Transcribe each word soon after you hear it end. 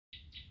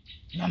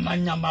Nyama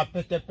nyama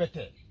pete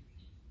pete.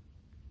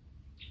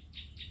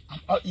 I'm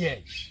all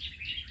ears.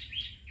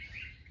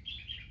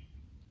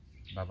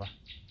 Baba,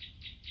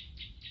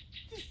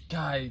 this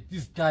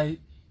guy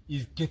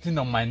is getting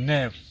on my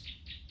nerves.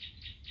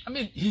 I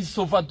mean, he's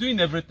overdoing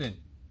everything.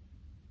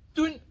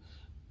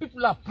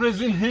 People are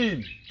praising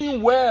him,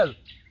 doing well.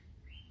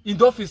 In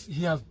the office,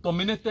 he has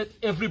dominated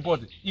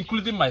everybody,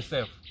 including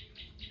myself.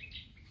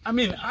 I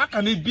mean, how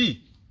can it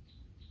be?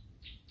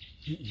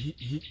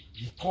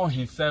 He called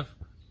himself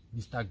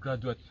Mr.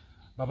 Graduate.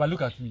 Baba,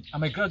 look at me.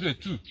 I'm a graduate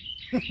too.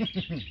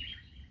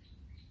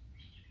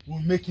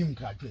 We'll make him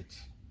graduate.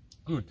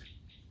 Good.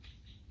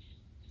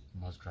 He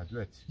must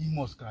graduate. He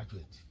must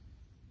graduate.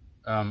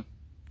 Baba.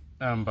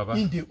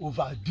 In the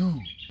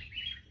overdue.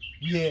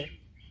 Yeah,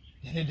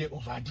 they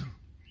overdo.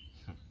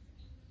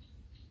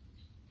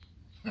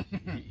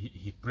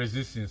 he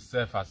praises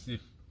himself as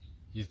if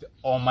he's the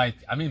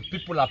Almighty. I mean,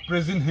 people are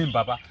praising him,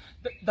 Baba.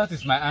 That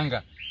is my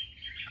anger.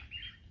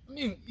 I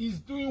mean, he's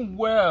doing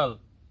well.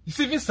 He's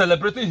even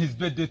celebrating his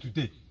birthday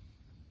today.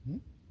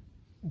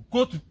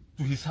 Go to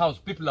his house.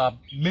 People are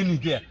many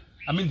there.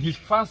 I mean, his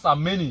fans are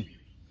many.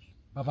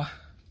 Baba,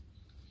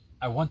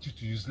 I want you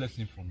to use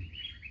lesson for me.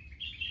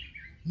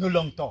 No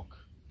long talk,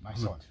 my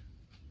Good. son.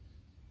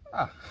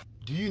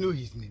 Do you know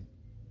his name?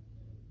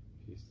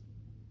 Yes.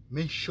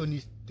 Mention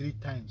it 3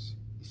 times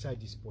inside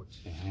this spot,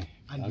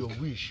 and your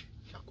wish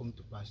shall come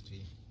to pass to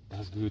him.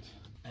 That's good.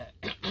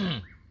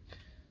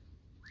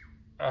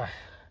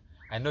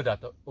 I know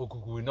that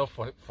Ogugu will not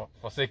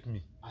forsake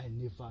me. I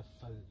never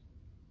fell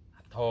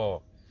At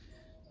all.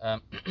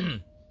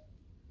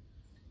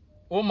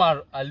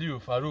 Omar Aliu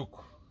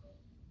Farouk.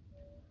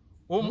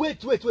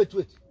 Wait. You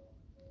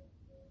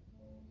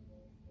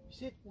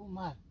said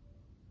Omar?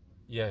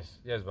 Yes,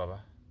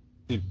 Baba.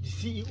 The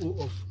CEO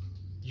of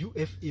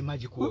UFA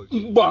Magic World.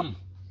 Bam!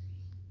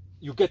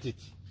 You get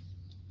it.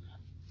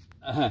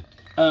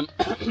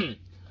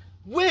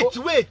 Wait.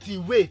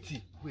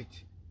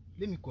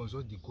 Let me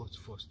consult the gods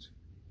first.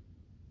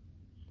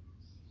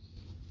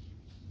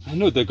 I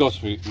know the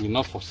gods will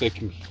not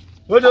forsake me.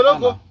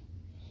 Odoroko.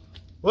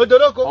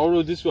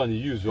 Although this one you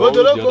use, or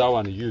the other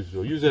one you use,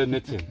 or use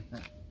anything.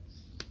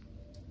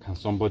 Can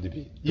somebody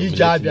be?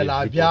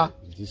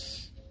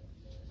 This.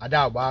 I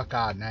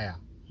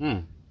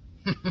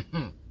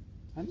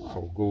know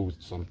I'll go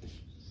with something.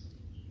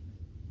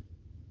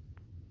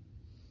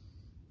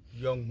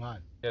 Young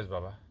man. Yes,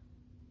 Baba.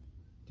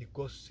 The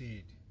God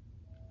said,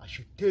 I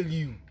should tell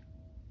you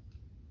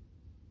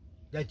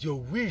that your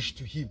wish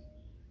to him,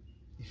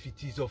 if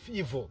it is of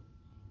evil,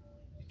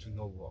 it will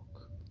not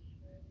work.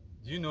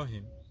 Do you know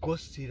him? God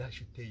said I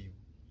should tell you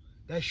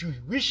that you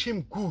should wish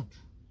him good,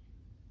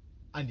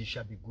 and it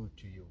shall be good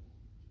to you.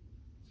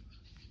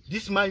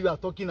 This man you are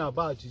talking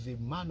about is a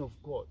man of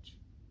God,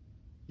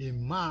 a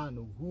man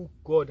who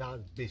God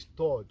has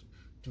bestowed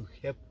to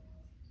help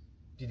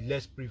the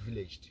less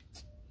privileged.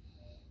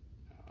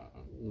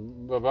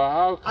 Baba,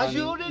 how can as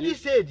you already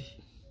said,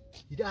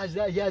 he has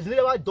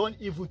never done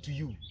evil to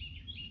you.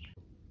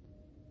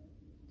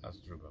 That's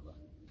true, Baba.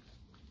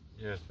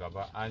 Yes,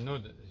 Baba. I know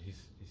that he's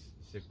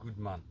a good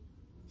man.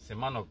 He's a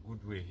man of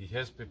good way. He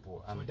helps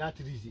people. And for that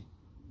reason,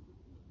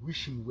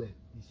 wish him well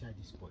inside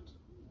this spot.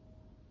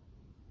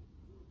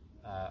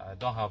 I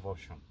don't have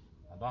option.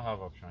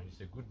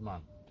 He's a good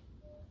man.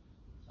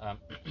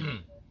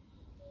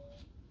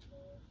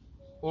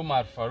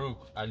 Omar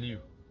Farouk Aliu,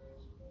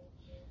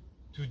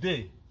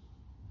 today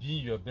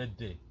being your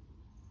birthday,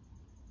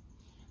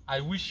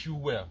 I wish you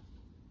well.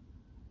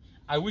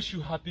 I wish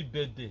you happy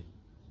birthday.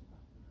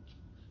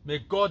 May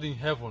God in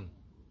heaven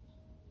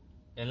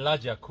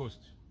enlarge your coast.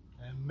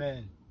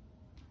 Amen.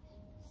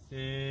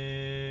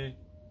 Say,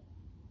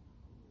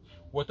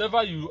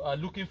 whatever you are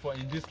looking for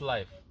in this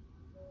life,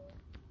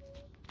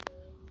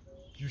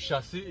 you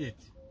shall see it.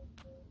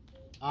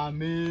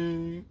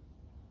 Amen.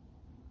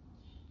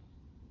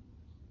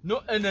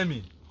 No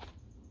enemy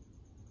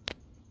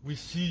will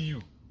see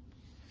you.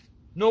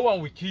 No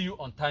one will kill you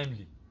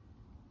untimely.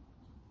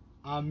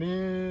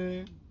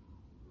 Amen.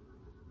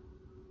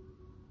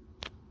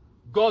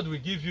 God will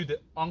give you the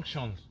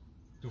unctions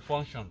to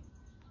function.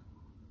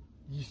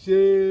 You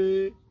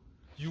say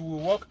you will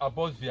walk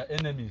above your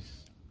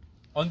enemies.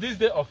 On this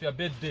day of your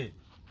birthday,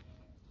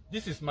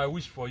 this is my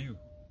wish for you.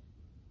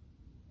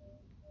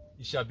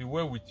 It shall be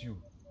well with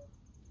you.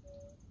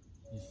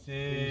 He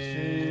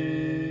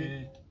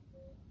say,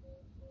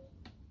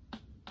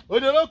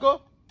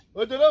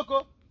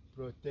 Odoroko,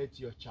 protect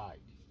your child.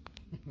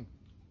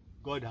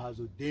 God has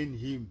ordained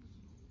him,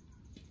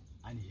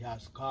 and he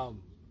has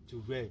come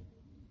to reign,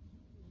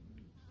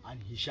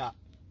 and he shall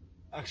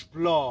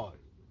explore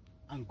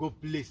and go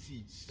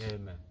places.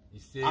 Amen. He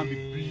say, and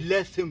be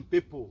blessing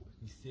people.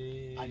 He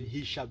say, and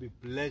he shall be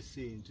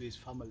blessing to his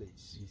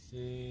families. He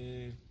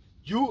say,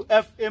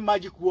 UFA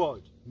Magic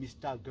World,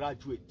 Mr.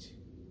 Graduate.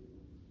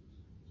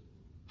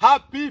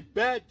 Happy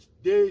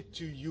birthday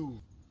to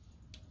you.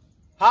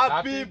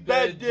 Happy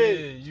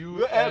birthday,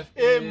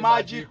 UFA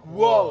Magic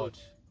World.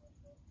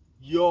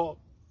 Your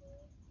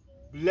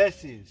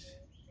blessings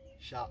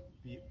shall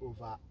be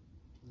over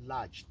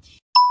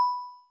lodged.